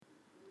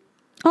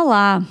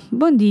Olá,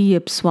 bom dia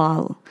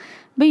pessoal.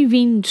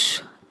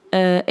 Bem-vindos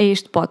a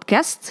este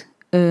podcast,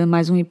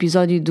 mais um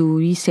episódio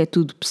do Isso é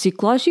Tudo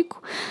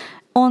Psicológico,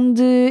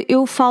 onde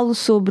eu falo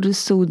sobre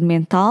saúde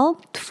mental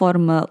de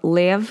forma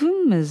leve,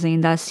 mas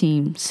ainda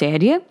assim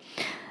séria,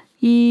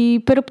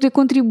 e para poder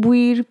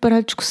contribuir para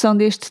a discussão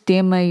deste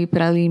tema e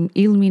para a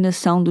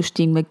eliminação do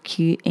estigma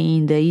que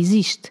ainda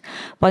existe.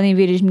 Podem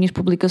ver as minhas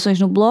publicações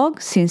no blog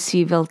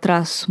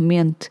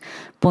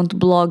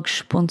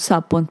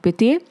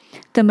sensível-mente.blogs.sap.pt,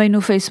 também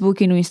no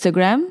Facebook e no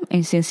Instagram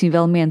em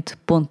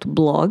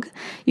sensivelmente.blog,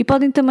 e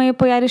podem também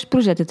apoiar este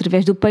projeto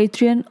através do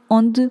Patreon,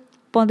 onde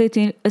podem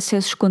ter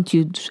acesso a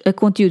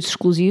conteúdos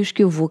exclusivos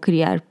que eu vou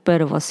criar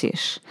para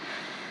vocês.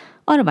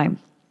 Ora bem,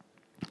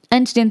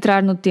 antes de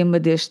entrar no tema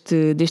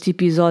deste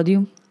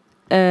episódio,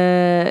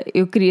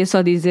 eu queria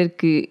só dizer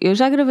que eu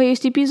já gravei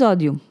este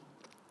episódio,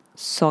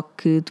 só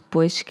que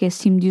depois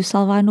esqueci-me de o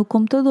salvar no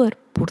computador.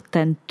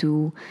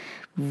 Portanto,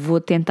 vou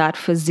tentar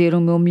fazer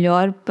o meu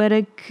melhor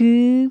para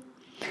que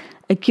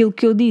aquilo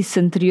que eu disse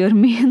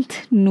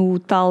anteriormente no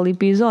tal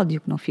episódio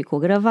que não ficou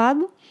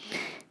gravado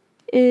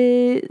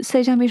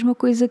seja a mesma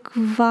coisa que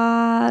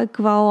vá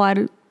ao ar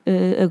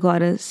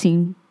agora,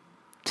 sim,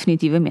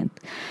 definitivamente.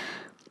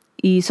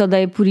 E só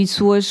dei por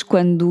isso hoje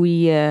quando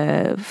me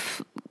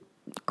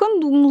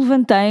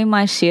levantei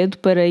mais cedo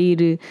para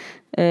ir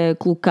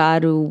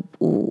colocar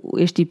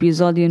este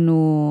episódio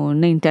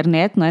na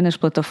internet, não é? Nas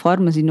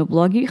plataformas e no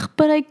blog, e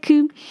reparei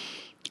que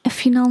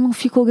afinal não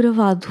ficou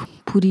gravado.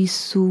 Por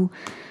isso,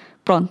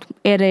 pronto,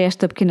 era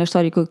esta pequena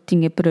história que eu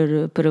tinha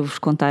para vos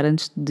contar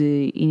antes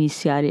de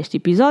iniciar este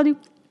episódio.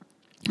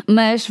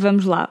 Mas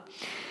vamos lá.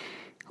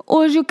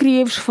 Hoje eu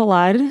queria-vos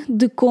falar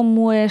de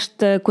como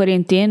esta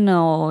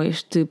quarentena ou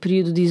este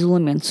período de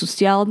isolamento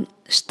social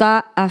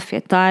está a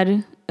afetar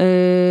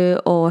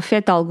ou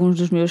afeta alguns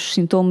dos meus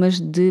sintomas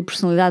de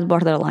personalidade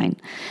borderline.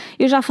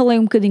 Eu já falei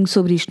um bocadinho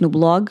sobre isto no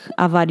blog,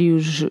 há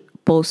vários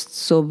posts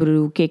sobre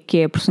o que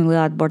é a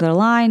personalidade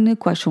borderline,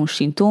 quais são os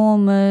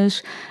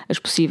sintomas, as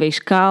possíveis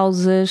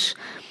causas.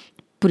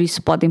 Por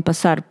isso podem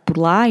passar por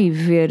lá e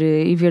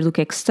ver do que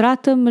é que se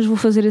trata, mas vou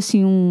fazer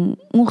assim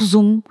um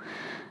resumo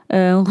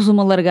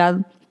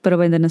alargado para o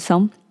bem da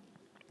nação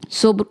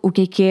sobre o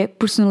que é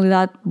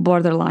personalidade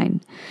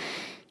borderline.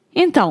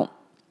 Então,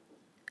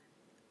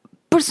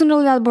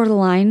 personalidade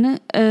borderline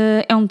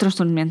é um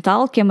transtorno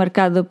mental que é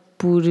marcado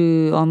por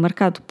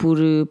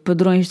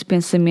padrões de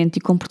pensamento e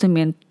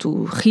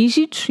comportamento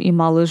rígidos e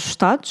mal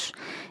ajustados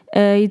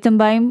e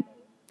também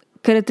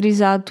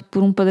caracterizado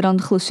por um padrão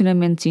de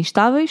relacionamentos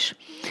instáveis,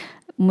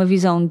 uma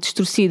visão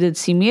distorcida de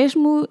si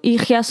mesmo e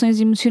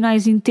reações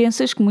emocionais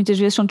intensas que muitas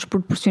vezes são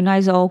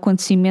desproporcionais ao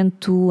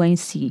acontecimento em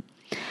si.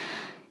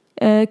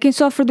 Quem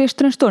sofre deste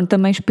transtorno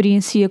também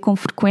experiencia com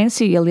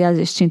frequência, e aliás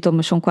estes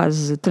sintomas são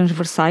quase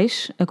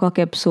transversais a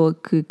qualquer pessoa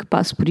que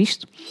passe por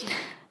isto.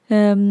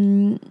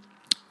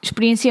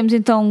 Experienciamos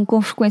então com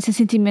frequência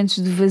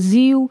sentimentos de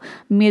vazio,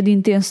 medo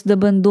intenso de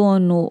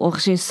abandono ou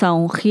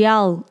rejeição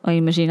real ou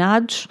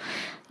imaginados,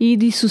 e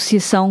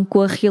dissociação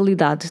com a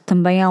realidade.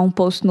 Também há um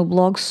post no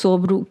blog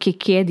sobre o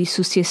que é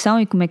dissociação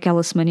e como é que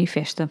ela se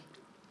manifesta.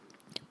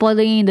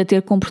 Podem ainda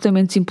ter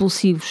comportamentos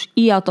impulsivos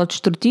e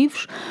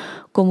autodestrutivos,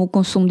 como o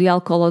consumo de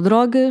álcool ou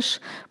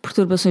drogas,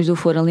 perturbações do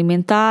foro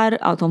alimentar,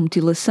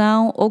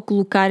 automutilação ou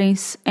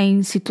colocarem-se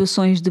em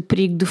situações de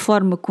perigo de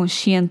forma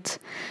consciente.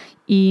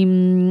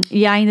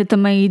 E há ainda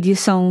também a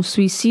ideação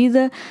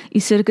suicida, e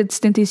cerca de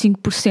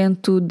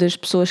 75% das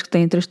pessoas que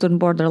têm transtorno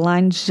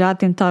borderline já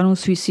tentaram o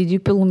suicídio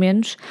pelo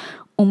menos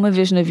uma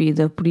vez na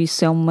vida, por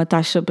isso é uma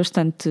taxa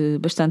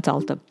bastante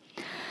alta.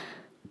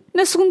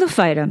 Na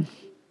segunda-feira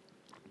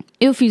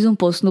eu fiz um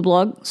post no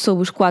blog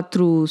sobre os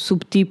 4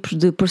 subtipos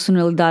de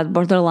personalidade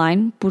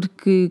borderline,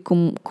 porque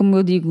como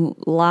eu digo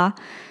lá,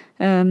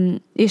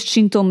 estes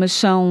sintomas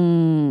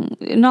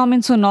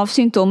normalmente são 9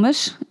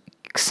 sintomas,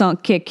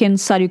 que é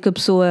necessário que a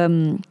pessoa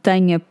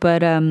tenha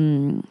para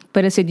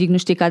ser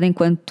diagnosticada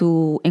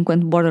enquanto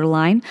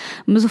borderline,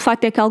 mas o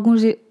facto é que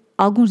alguns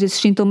desses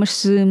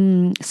sintomas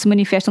se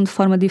manifestam de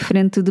forma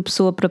diferente de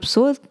pessoa para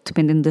pessoa,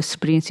 dependendo das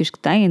experiências que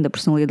têm, da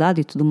personalidade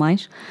e tudo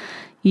mais,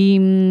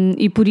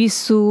 e por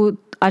isso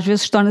às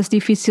vezes torna-se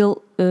difícil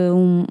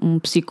um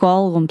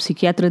psicólogo ou um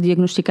psiquiatra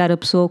diagnosticar a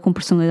pessoa com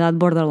personalidade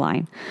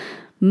borderline.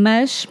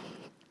 Mas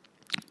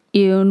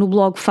eu no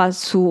blog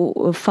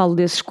falo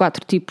desses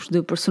 4 tipos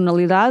de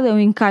personalidade. Eu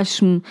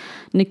encaixo-me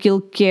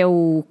naquilo que é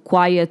o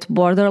quiet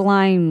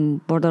borderline,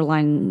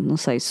 não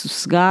sei,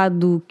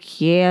 sossegado,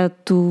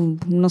 quieto,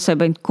 não sei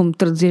bem como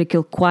traduzir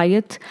aquele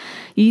quiet,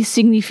 e isso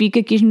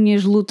significa que as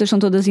minhas lutas são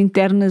todas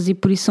internas e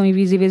por isso são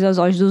invisíveis aos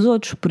olhos dos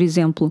outros. Por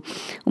exemplo,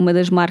 uma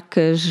das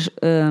marcas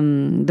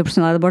da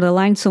personalidade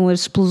borderline são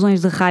as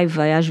explosões de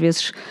raiva, às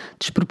vezes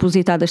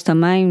despropositadas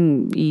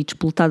também e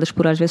despoletadas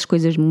por às vezes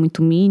coisas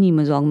muito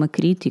mínimas ou alguma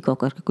crítica ou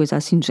qualquer coisa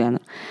assim do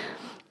género.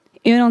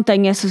 Eu não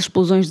tenho essas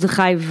explosões de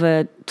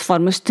raiva de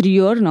forma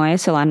exterior, não é?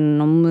 Sei lá,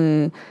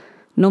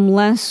 não me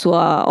lanço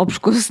ao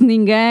pescoço de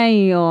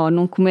ninguém, ou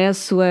não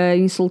começo a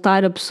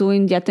insultar a pessoa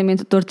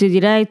imediatamente a torto e a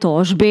direito, ou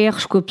aos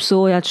berros com a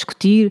pessoa a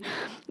discutir.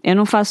 Eu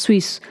não faço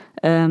isso.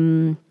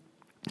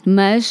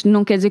 Mas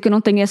não quer dizer que eu não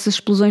tenha essas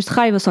explosões de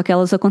raiva, só que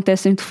elas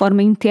acontecem de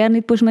forma interna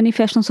e depois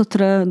manifestam-se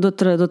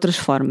de outras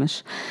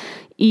formas.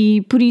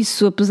 E por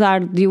isso,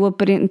 apesar de eu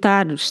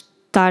aparentar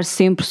estar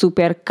sempre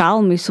super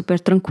calma e super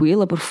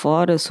tranquila por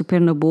fora, super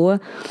na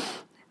boa,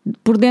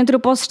 por dentro eu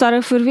posso estar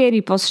a ferver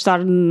e posso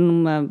estar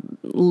numa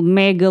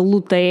mega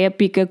luta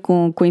épica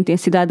com a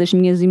intensidade das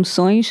minhas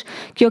emoções,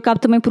 que eu acabo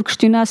também por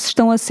questionar se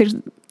estão a ser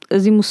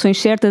as emoções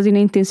certas e na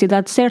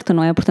intensidade certa,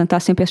 não é? Portanto, há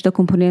sempre esta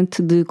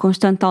componente de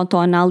constante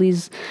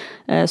autoanálise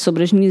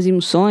sobre as minhas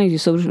emoções e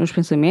sobre os meus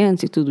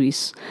pensamentos e tudo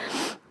isso.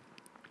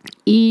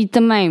 E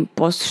também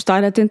posso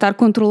estar a tentar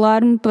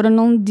controlar-me para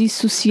não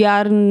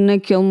dissociar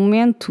naquele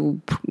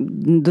momento,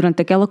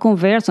 durante aquela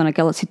conversa ou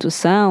naquela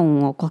situação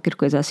ou qualquer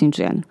coisa assim do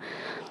género.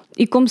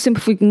 E como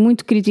sempre fui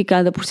muito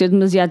criticada por ser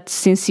demasiado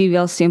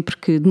sensível sempre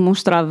que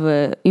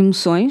demonstrava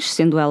emoções,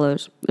 sendo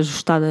elas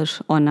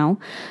ajustadas ou não,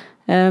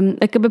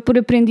 acabei por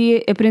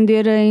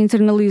aprender a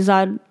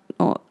internalizar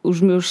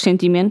os meus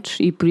sentimentos,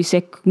 e por isso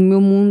é que o meu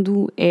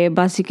mundo é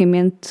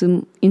basicamente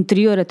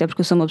interior, até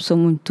porque eu sou uma pessoa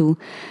muito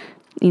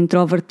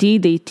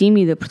introvertida e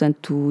tímida,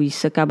 portanto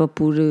isso acaba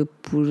por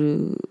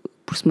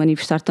se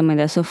manifestar também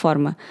dessa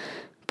forma.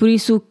 Por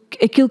isso,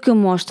 aquilo que eu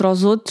mostro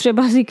aos outros é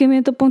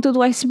basicamente a ponta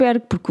do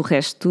iceberg, porque o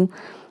resto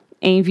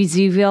é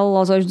invisível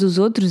aos olhos dos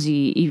outros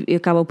e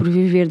acaba por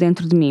viver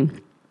dentro de mim.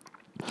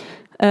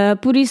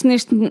 Por isso,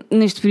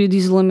 neste período de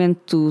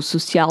isolamento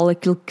social,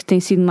 aquilo que tem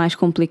sido mais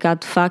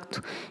complicado, de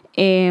facto,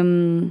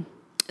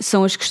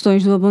 são as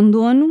questões do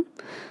abandono,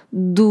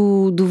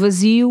 do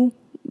vazio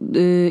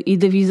e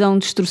da visão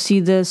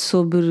distorcida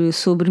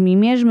sobre mim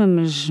mesma,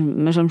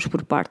 mas vamos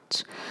por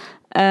partes.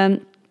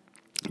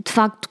 De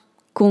facto,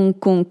 com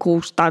o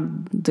estado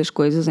das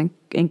coisas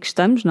em que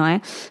estamos, não é?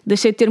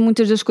 Deixei de ter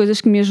muitas das coisas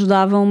que me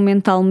ajudavam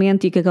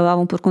mentalmente e que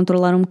acabavam por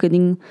controlar um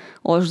bocadinho,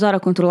 ou ajudar a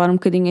controlar um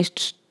bocadinho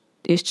estes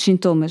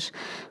sintomas,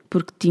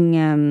 porque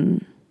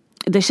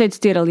deixei de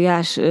ter,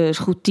 aliás, as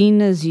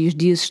rotinas e os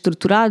dias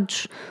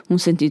estruturados, um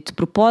sentido de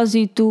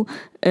propósito.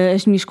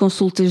 As minhas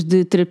consultas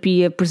de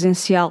terapia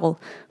presencial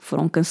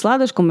foram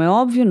canceladas, como é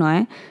óbvio, não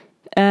é?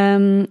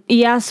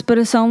 E há a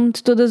separação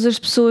de todas as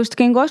pessoas de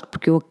quem gosto,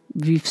 porque eu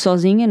vivo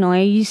sozinha, não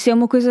é? E isso é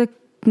uma coisa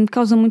que me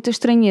causa muita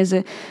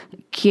estranheza,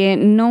 que é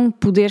não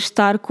poder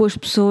estar com as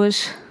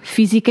pessoas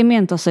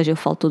fisicamente. Ou seja, eu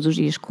falo todos os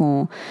dias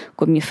com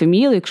a minha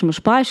família, com os meus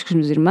pais, com os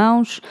meus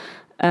irmãos,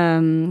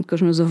 com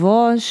os meus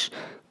avós,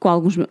 com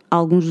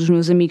alguns dos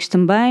meus amigos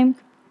também.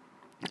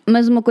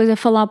 Mas uma coisa é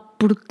falar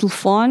por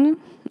telefone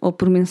ou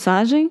por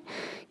mensagem,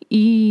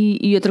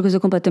 e outra coisa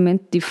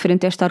completamente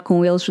diferente é estar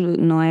com eles,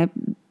 não é?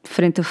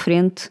 Frente a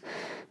frente.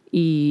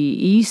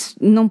 E isso,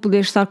 não poder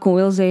estar com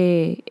eles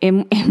é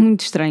muito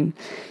estranho.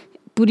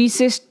 Por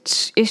isso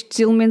estes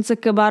elementos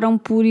acabaram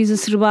por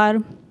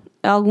exacerbar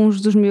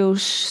alguns dos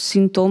meus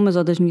sintomas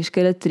ou das minhas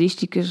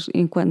características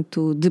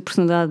enquanto de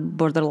personalidade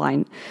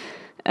borderline.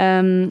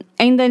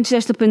 Ainda antes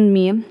desta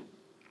pandemia,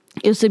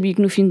 eu sabia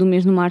que no fim do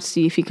mês de março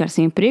ia ficar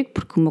sem emprego,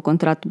 porque o meu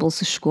contrato de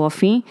bolsa chegou ao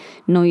fim,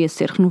 não ia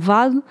ser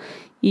renovado,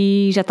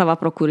 e já estava à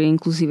procura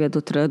inclusive de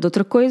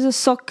outra coisa,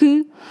 só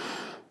que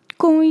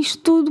com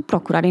isto tudo,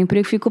 procurar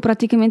emprego ficou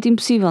praticamente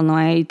impossível, não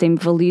é? E tem-me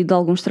valido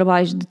alguns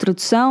trabalhos de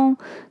tradução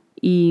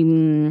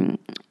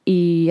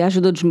e a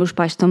ajuda dos meus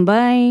pais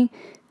também,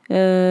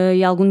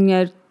 e algum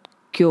dinheiro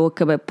que eu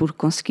acabei por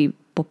conseguir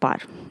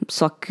poupar.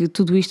 Só que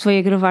tudo isto veio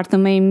agravar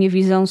também a minha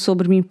visão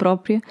sobre mim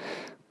própria,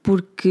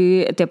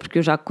 até porque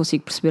eu já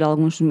consigo perceber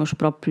alguns dos meus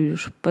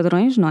próprios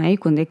padrões, não é? E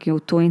quando é que eu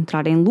estou a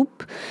entrar em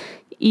loop.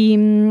 E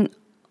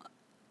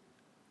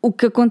o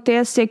que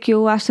acontece é que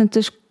eu às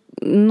tantas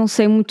não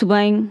sei muito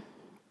bem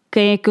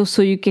quem é que eu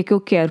sou e o que é que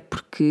eu quero,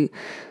 porque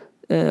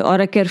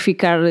ora quero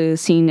ficar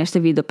assim nesta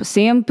vida para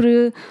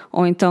sempre,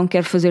 ou então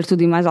quero fazer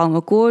tudo e mais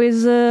alguma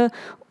coisa,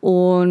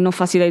 ou não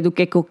faço ideia do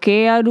que é que eu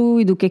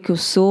quero e do que é que eu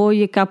sou,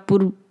 e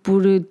acabo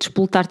por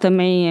despoltar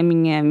também a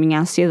minha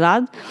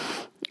ansiedade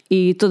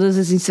e todas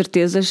as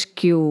incertezas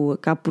que eu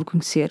acabo por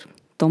conhecer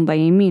tão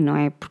bem em mim, não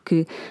é?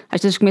 Porque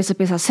às vezes começo a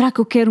pensar, será que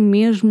eu quero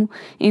mesmo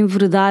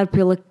enveredar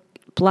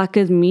pela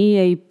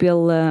academia e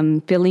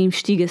pela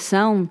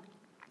investigação?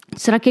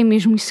 Será que é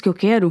mesmo isso que eu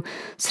quero?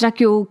 Será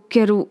que eu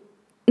quero...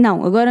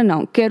 Não, agora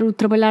não. Quero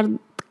trabalhar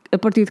a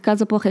partir de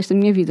casa para o resto da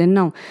minha vida.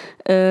 Não.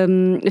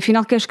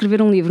 Afinal, quero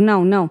escrever um livro.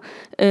 Não.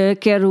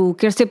 Quero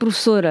ser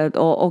professora,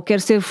 ou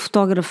quero ser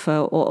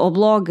fotógrafa, ou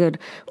blogger.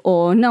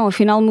 Ou não,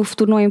 afinal o meu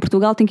futuro não é em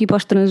Portugal, tenho que ir para o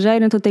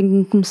estrangeiro, então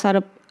tenho que começar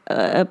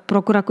a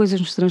procurar coisas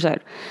no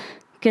estrangeiro.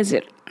 Quer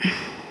dizer,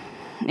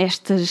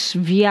 estas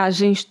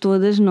viagens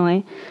todas, não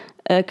é?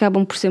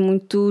 Acabam por ser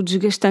muito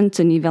desgastantes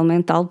a nível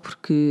mental,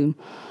 porque...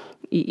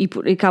 E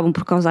acabam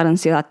por causar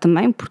ansiedade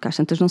também, porque às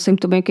tantas não sei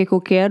muito bem o que é que eu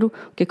quero,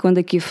 o que é que eu ando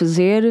aqui a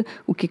fazer,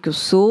 o que é que eu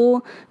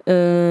sou.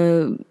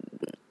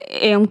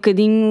 É um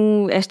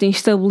bocadinho esta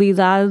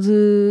instabilidade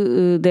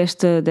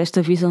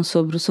desta visão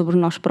sobre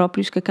nós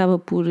próprios que acaba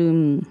por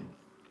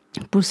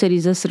ser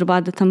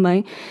exacerbada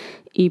também,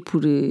 e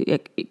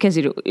quer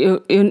dizer,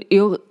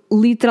 eu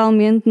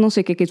literalmente não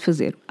sei o que é de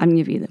fazer à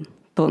minha vida.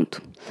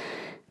 Ponto.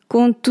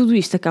 Com tudo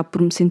isto acabo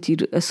por me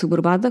sentir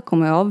assoberbada,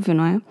 como é óbvio,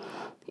 não é?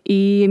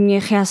 E a minha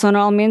reação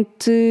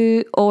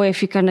normalmente ou é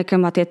ficar na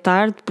cama até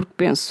tarde, porque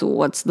penso,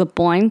 what's the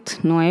point,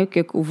 não é? O que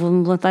é que eu vou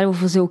me levantar e vou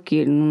fazer o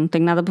quê? Não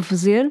tenho nada para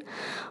fazer.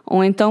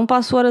 Ou então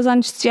passo horas a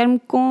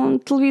anestesiar-me com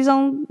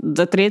televisão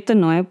da treta,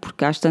 não é?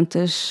 Porque às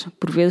tantas,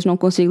 por vezes, não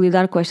consigo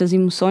lidar com estas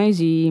emoções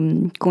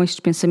e com estes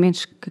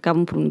pensamentos que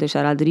acabam por me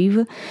deixar à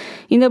deriva.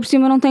 E ainda por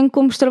cima não tenho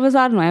como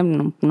extravasar, não é?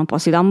 Não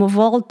posso ir dar uma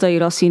volta,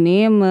 ir ao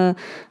cinema,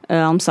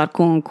 almoçar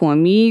com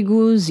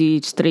amigos e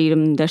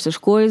distrair-me destas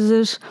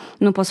coisas.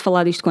 Não posso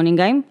falar disto com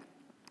ninguém,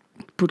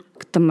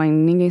 porque também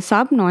ninguém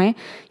sabe, não é?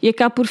 E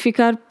acabo por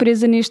ficar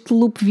presa neste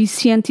loop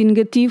viciante e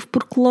negativo,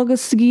 porque logo a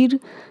seguir,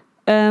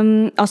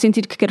 ao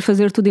sentir que quero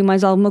fazer tudo e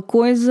mais alguma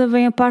coisa,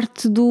 vem a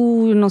parte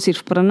do não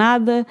sirvo para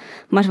nada,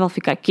 mais vale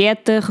ficar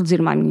quieta,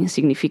 reduzir-me à minha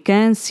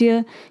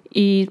significância,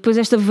 e depois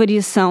esta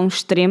variação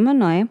extrema,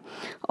 não é?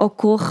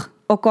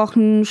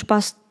 Ocorre no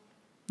espaço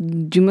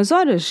de umas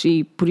horas,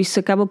 e por isso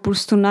acaba por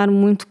se tornar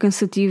muito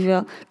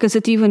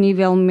cansativo a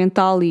nível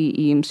mental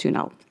e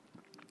emocional.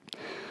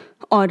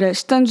 Ora,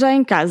 estando já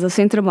em casa,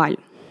 sem trabalho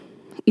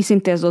e sem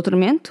tese de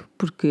doutoramento,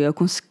 porque eu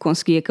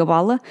consegui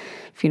acabá-la,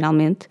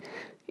 finalmente,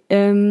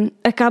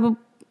 acabo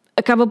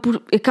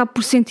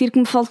por sentir que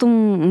me falta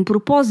um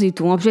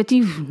propósito, um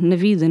objetivo na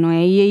vida, não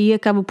é? E aí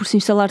acaba por se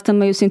instalar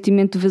também o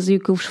sentimento de vazio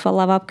que eu vos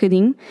falava há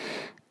bocadinho,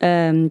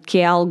 que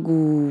é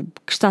algo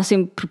que está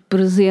sempre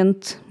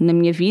presente na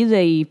minha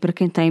vida, e para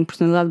quem tem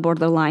personalidade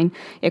borderline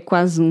é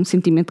quase um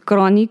sentimento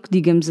crónico,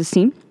 digamos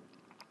assim,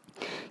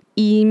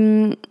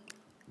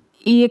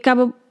 e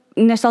acaba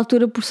nesta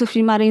altura por se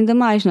afirmar ainda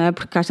mais, não é?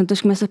 Porque às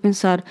tantas começo a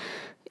pensar,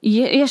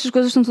 e estas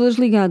coisas estão todas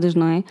ligadas,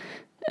 não é?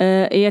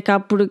 E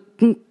acabo por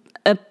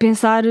a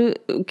pensar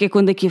o que é que eu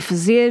ando aqui a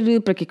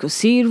fazer, para que é que eu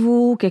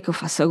sirvo, o que é que eu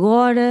faço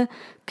agora,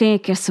 quem é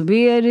que quer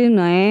saber,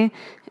 não é?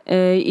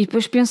 E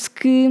depois penso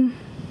que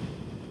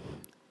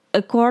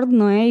acordo,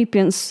 não é? E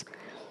penso,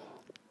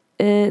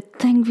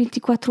 tenho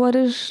 24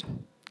 horas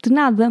de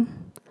nada.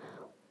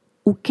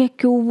 O que é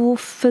que eu vou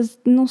fazer?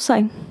 Não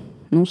sei.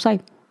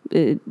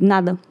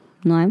 Nada,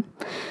 não é?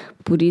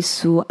 Por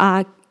isso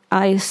há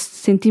esse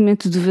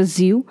sentimento de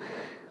vazio,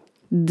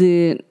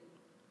 de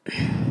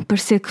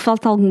parecer que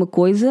falta alguma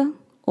coisa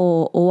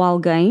ou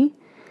alguém,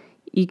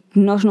 e que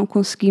nós não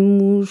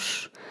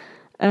conseguimos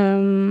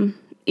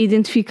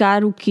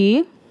identificar o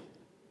quê,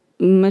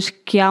 mas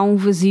que há um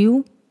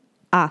vazio,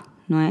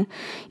 não é?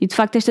 E de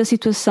facto esta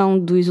situação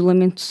do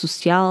isolamento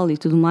social e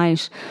tudo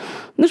mais,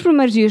 nos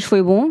primeiros dias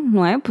foi bom,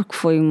 não é? Porque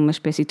foi uma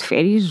espécie de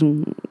férias,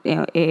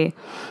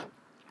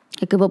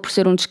 acabou por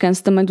ser um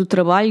descanso também do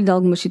trabalho e de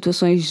algumas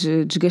situações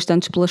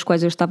desgastantes pelas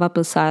quais eu estava a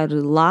passar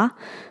lá,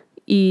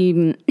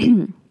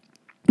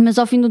 mas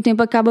ao fim do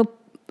tempo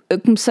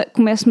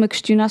começo-me a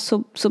questionar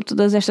sobre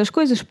todas estas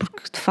coisas,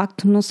 porque de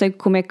facto não sei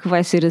como é que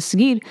vai ser a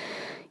seguir,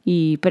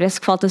 e parece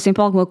que falta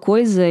sempre alguma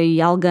coisa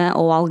e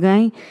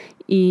alguém,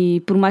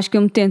 e por mais que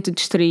eu me tente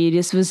distrair,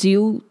 esse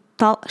vazio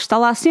está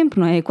lá sempre,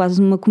 não é? É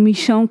quase uma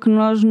comichão que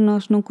nós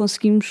não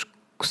conseguimos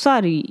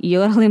coçar. E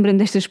agora lembrei-me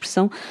desta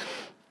expressão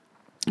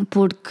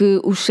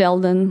porque o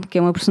Sheldon, que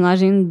é uma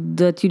personagem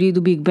da teoria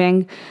do Big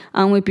Bang,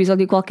 há um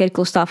episódio qualquer que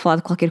ele está a falar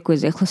de qualquer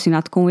coisa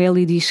relacionado com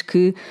ele, e diz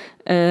que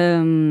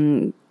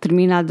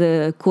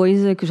determinada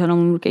coisa, que eu já não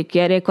lembro o que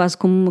era, é quase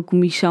como uma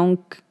comichão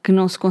que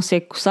não se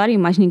consegue coçar, e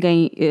mais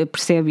ninguém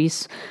percebe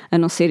isso a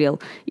não ser ele.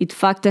 E de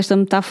facto esta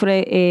metáfora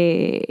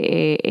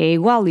é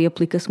igual e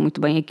aplica-se muito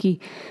bem aqui,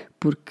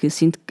 porque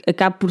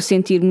acabo por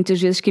sentir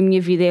muitas vezes que a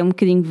minha vida é um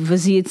bocadinho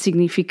vazia de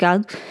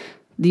significado,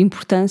 de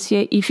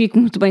importância, e fico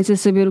muito bem sem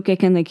saber o que é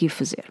que ando aqui a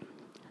fazer.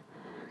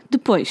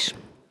 Depois,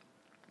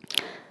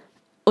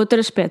 outro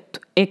aspecto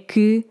é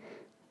que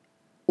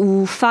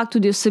o facto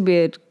de eu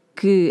saber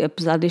que,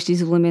 apesar deste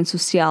isolamento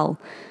social,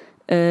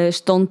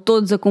 estão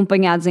todos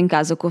acompanhados em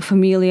casa com a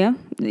família,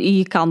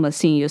 e calma,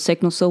 sim, eu sei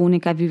que não sou a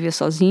única a viver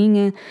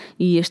sozinha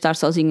e a estar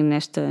sozinha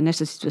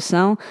nesta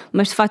situação,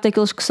 mas de facto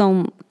aqueles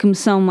que me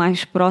são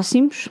mais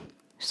próximos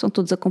estão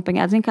todos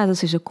acompanhados em casa,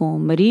 seja com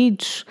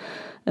maridos,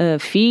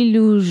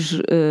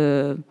 filhos,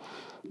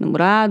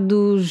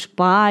 namorados,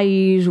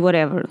 pais,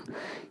 whatever.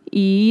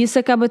 E isso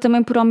acaba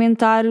também por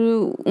aumentar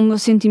o meu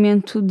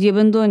sentimento de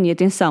abandono. E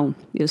atenção,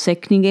 eu sei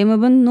que ninguém me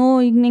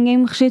abandonou e que ninguém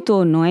me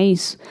rejeitou, não é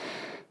isso.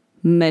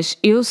 Mas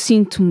eu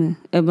sinto-me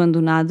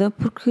abandonada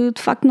porque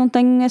de facto não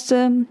tenho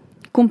essa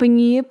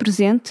companhia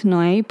presente,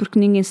 não é? E porque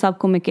ninguém sabe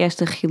como é que é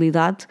esta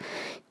realidade.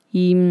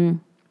 E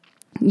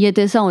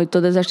atenção, e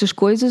todas estas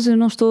coisas, eu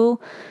não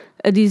estou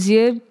a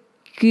dizer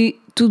que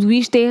tudo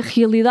isto é a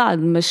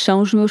realidade, mas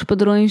são os meus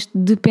padrões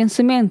de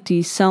pensamento,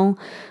 e são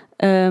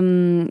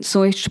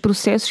estes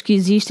processos que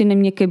existem na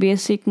minha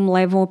cabeça e que me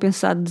levam a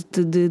pensar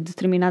de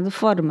determinada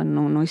forma.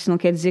 Isso não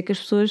quer dizer que as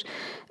pessoas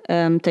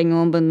me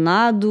tenham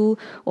abandonado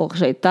ou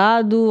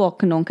rejeitado ou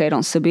que não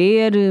queiram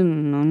saber,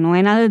 não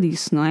é nada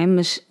disso, não é?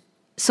 Mas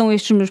são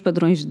estes os meus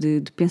padrões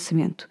de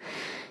pensamento.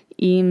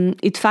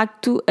 E de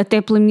facto,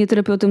 até pela minha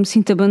terapeuta me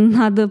sinto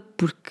abandonada,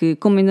 porque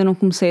como ainda não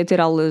comecei a ter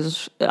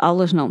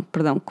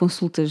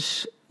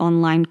consultas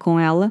online com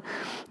ela,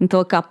 então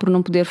acabo por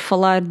não poder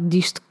falar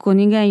disto com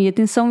ninguém. E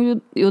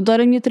atenção, eu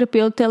adoro a minha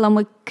terapeuta, ela é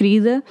uma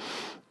querida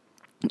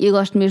e eu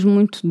gosto mesmo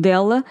muito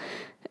dela,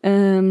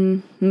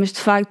 mas de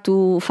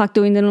facto, o facto de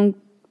eu ainda não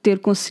ter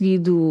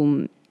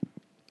conseguido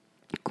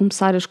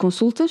começar as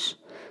consultas,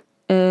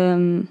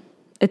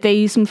 até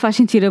isso me faz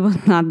sentir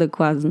abandonada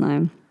quase, não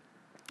é?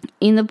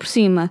 Ainda por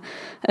cima,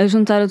 a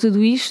juntar a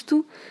tudo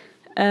isto,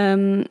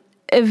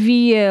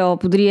 havia ou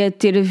poderia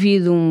ter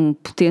havido um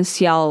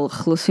potencial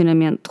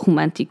relacionamento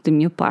romântico da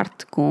minha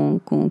parte com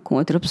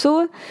outra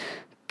pessoa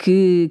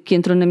que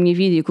entrou na minha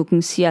vida e que eu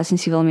conhecia há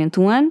sensivelmente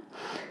um ano,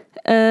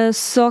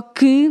 só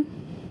que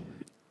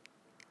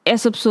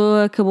essa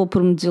pessoa acabou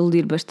por me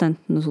desiludir bastante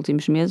nos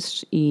últimos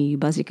meses e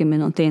basicamente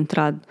não tem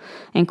entrado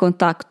em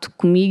contacto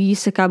comigo, e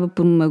isso acaba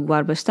por me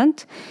magoar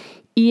bastante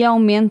e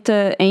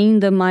aumenta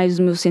ainda mais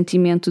o meu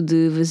sentimento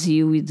de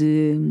vazio e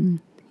de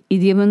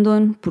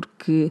abandono,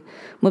 porque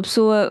uma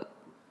pessoa,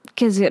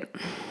 quer dizer,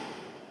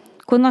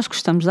 quando nós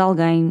gostamos de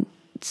alguém,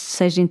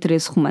 seja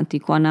interesse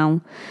romântico ou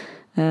não,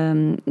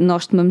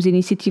 nós tomamos a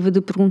iniciativa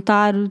de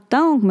perguntar,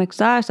 então, como é que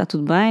estás? Está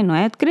tudo bem, não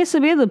é? De querer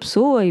saber da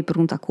pessoa e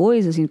perguntar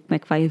coisas e como é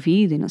que vai a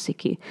vida e não sei o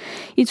quê.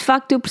 E de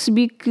facto eu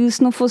percebi que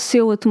se não fosse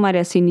eu a tomar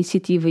essa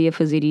iniciativa e a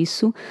fazer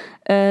isso,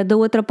 da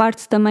outra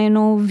parte também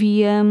não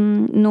havia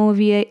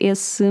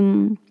essa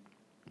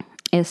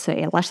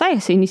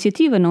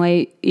iniciativa, não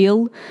é?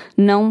 Ele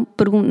não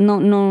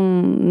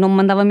me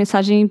mandava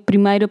mensagem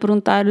primeiro a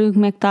perguntar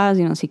como é que estás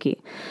e não sei o quê.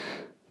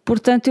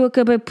 Portanto, eu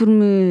acabei por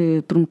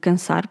me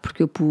cansar,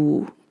 porque eu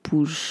pulo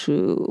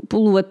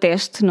a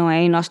teste, não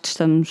é? E nós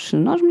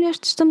mulheres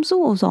testamos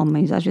os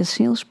homens, às vezes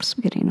sem eles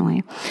perceberem, não é?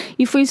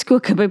 E foi isso que eu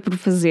acabei por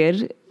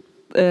fazer,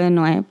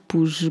 não é?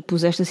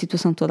 Pus esta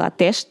situação toda a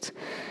teste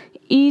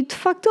e de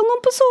facto ele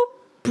não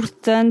passou.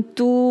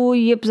 Portanto,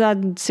 e apesar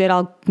de ser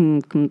algo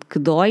que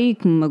dói,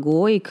 que me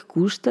magoa e que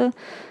custa,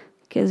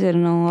 quer dizer,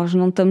 nós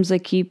não estamos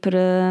aqui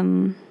para...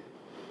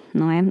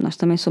 não é? Nós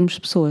também somos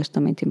pessoas,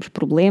 também temos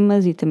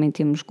problemas e também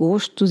temos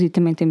gostos e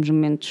também temos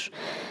momentos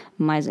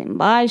mais em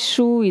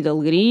baixo e de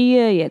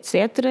alegria e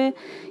etc.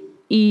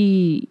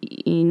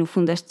 E no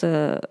fundo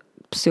esta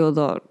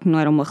pseudo, não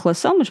era uma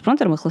relação, mas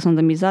pronto, era uma relação de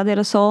amizade,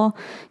 era só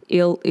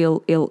ele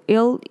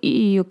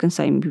e eu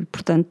cansei-me.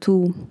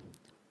 Portanto,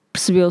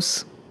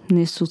 percebeu-se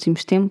nestes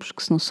últimos tempos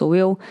que se não sou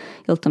eu,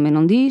 ele também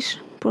não diz,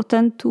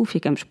 portanto,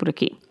 ficamos por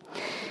aqui.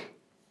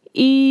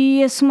 E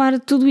a somar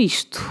tudo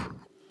isto,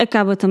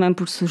 acaba também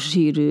por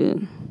surgir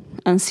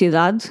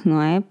ansiedade,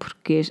 não é?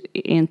 Porque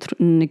entro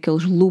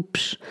naqueles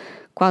loops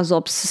quase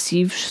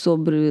obsessivos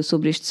sobre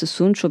estes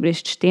assuntos, sobre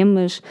estes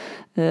temas.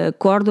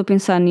 Acordo a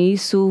pensar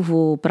nisso,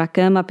 vou para a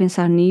cama a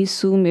pensar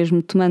nisso,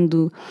 mesmo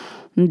tomando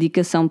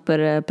medicação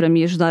para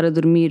me ajudar a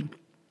dormir,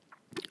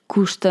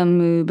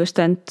 custa-me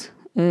bastante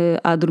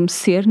a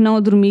adormecer, não a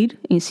dormir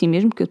em si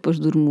mesmo, porque eu depois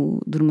durmo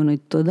a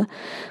noite toda,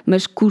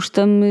 mas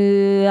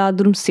custa-me a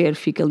adormecer,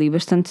 fico ali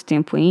bastante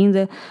tempo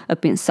ainda a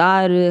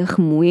pensar, a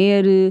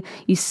remoer,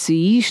 e se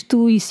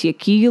isto, e se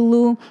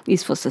aquilo, e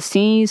se fosse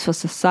assim, e se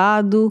fosse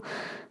assado,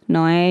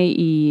 não é?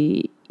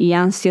 E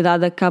a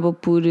ansiedade acaba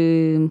por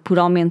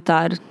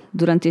aumentar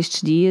durante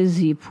estes dias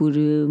e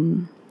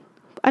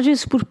às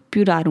vezes por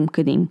piorar um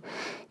bocadinho.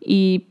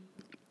 E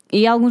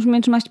há alguns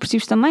momentos mais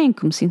depressivos também,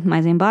 que me sinto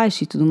mais em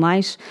baixo e tudo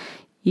mais,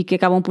 e que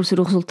acabam por ser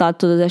o resultado de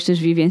todas estas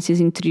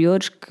vivências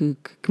interiores que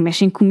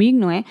mexem comigo,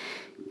 não é?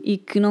 E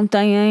que não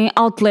têm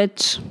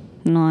outlets,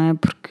 não é?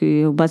 Porque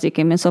eu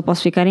basicamente só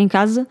posso ficar em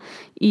casa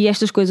e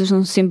estas coisas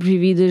são sempre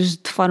vividas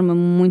de forma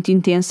muito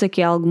intensa, que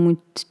é algo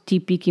muito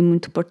típico e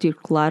muito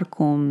particular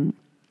com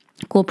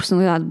a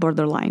personalidade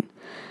borderline.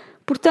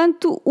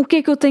 Portanto, o que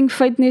é que eu tenho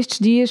feito nestes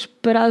dias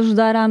para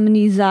ajudar a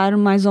amenizar,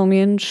 mais ou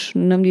menos,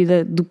 na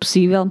medida do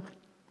possível,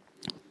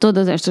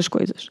 todas estas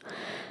coisas?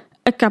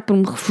 Acabo por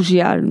me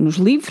refugiar nos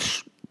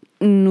livros,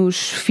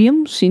 nos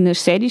filmes e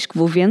nas séries que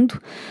vou vendo,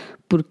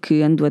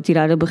 porque ando a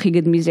tirar a barriga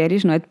de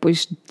misérias, não é?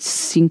 Depois de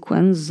 5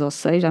 anos ou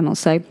 6, já não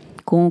sei,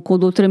 com o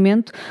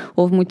doutoramento,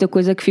 houve muita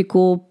coisa que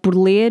ficou por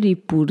ler e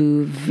por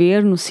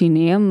ver no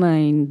cinema,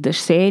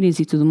 das séries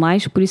e tudo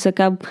mais, por isso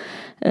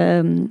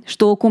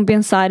estou a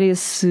compensar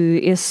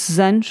esses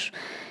anos.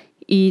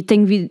 E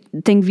tenho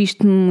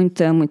visto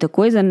muita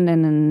coisa na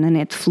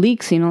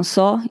Netflix e não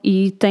só,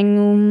 e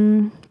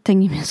tenho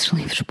imensos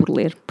livros por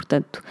ler,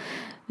 portanto,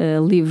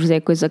 livros é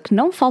coisa que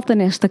não falta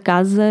nesta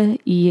casa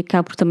e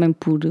acabo também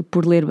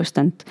por ler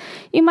bastante.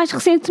 E mais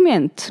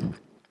recentemente,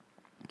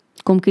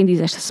 como quem diz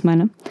esta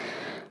semana,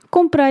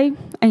 comprei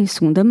em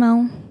segunda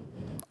mão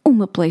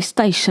uma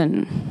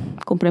PlayStation.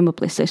 Comprei uma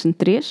PlayStation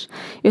 3.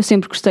 Eu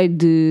sempre gostei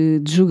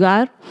de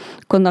jogar.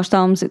 Quando nós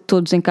estávamos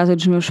todos em casa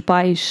dos meus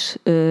pais,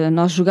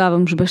 nós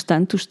jogávamos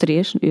bastante, os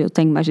 3. Eu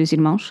tenho mais 2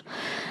 irmãos.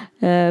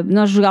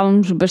 Nós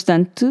jogávamos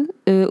bastante.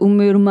 O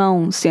meu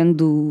irmão,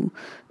 sendo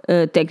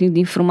técnico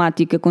de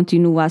informática,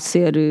 continua a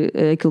ser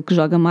aquilo que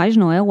joga mais,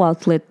 não é? O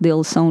outlet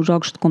dele são os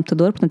jogos de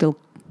computador, portanto ele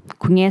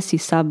conhece e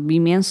sabe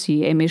imenso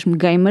e é mesmo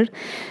gamer.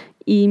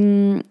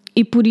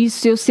 E por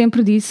isso eu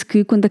sempre disse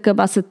que quando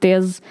acabasse a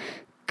tese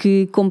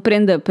que, como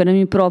prenda para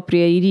mim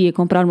própria, iria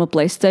comprar uma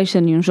PlayStation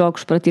e uns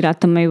jogos para tirar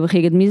também a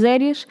barriga de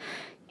misérias.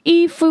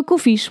 E foi o que eu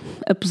fiz.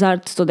 Apesar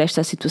de toda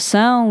esta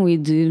situação e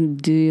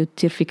de eu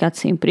ter ficado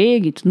sem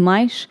emprego e tudo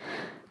mais,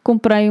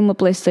 comprei uma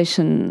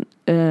PlayStation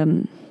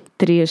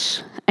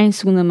 3 em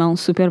segunda mão,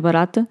 super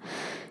barata,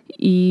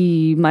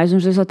 e mais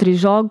uns 2 ou 3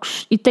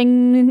 jogos, e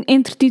tenho-me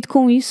entretido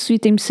com isso e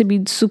tenho-me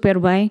sabido super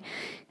bem.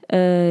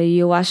 E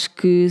eu acho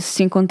que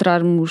se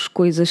encontrarmos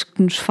coisas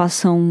que nos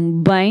façam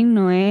bem,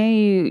 não é?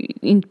 E,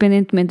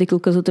 independentemente daquilo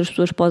que as outras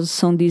pessoas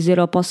possam dizer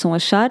ou possam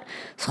achar,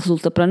 se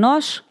resulta para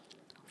nós,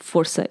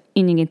 força,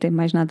 e ninguém tem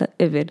mais nada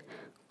a ver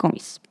com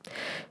isso.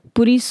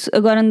 Por isso,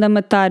 agora ando a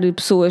matar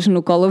pessoas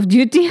no Call of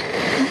Duty.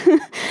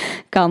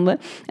 Calma,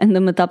 ando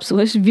a matar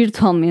pessoas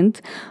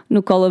virtualmente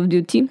no Call of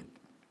Duty,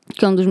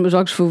 que é um dos meus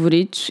jogos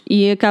favoritos,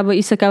 e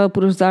isso acaba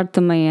por ajudar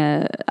também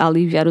a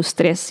aliviar o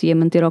stress e a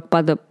manter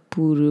ocupada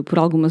por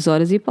algumas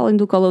horas. E para além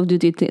do Call of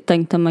Duty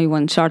tenho também o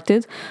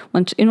Uncharted.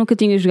 Eu nunca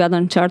tinha jogado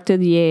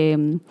Uncharted e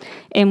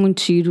é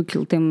muito giro,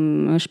 aquilo tem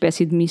uma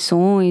espécie de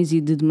missões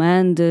e de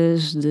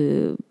demandas,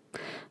 de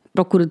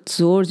procura de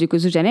tesouros e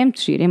coisas do género. É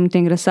muito giro, é muito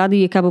engraçado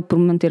e acaba por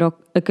manter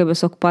a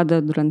cabeça ocupada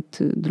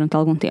durante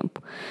algum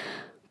tempo.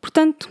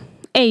 Portanto,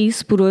 é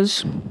isso por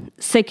hoje.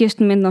 Sei que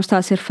este momento não está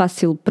a ser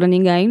fácil para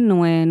ninguém,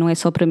 não é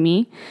só para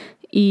mim,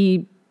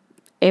 e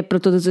é para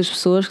todas as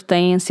pessoas que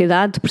têm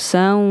ansiedade,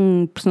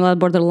 depressão, personalidade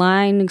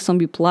borderline, que são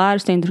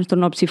bipolares, têm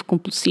transtorno obsessivo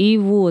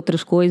compulsivo,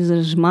 outras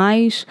coisas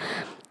mais,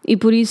 e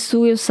por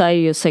isso eu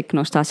sei que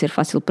não está a ser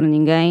fácil para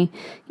ninguém,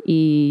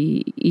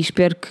 e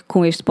espero que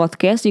com este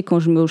podcast e com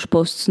os meus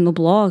posts no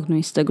blog, no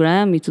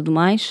Instagram e tudo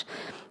mais,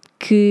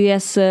 que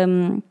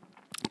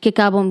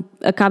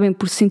acabem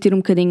por se sentir um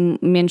bocadinho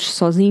menos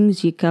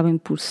sozinhos e acabem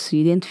por se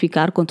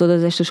identificar com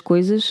todas estas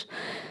coisas.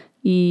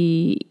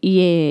 E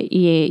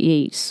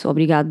é isso.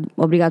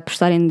 Obrigado por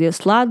estarem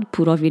desse lado,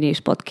 por ouvirem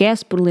este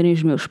podcast, por lerem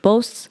os meus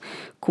posts.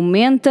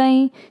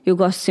 Comentem, eu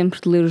gosto sempre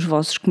de ler os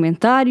vossos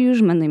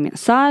comentários, mandem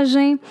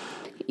mensagem.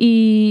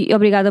 E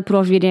obrigada por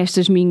ouvirem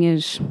estas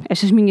minhas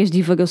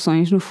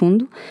divagações, no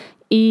fundo.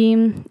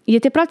 E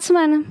até para a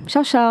semana.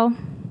 Tchau, tchau.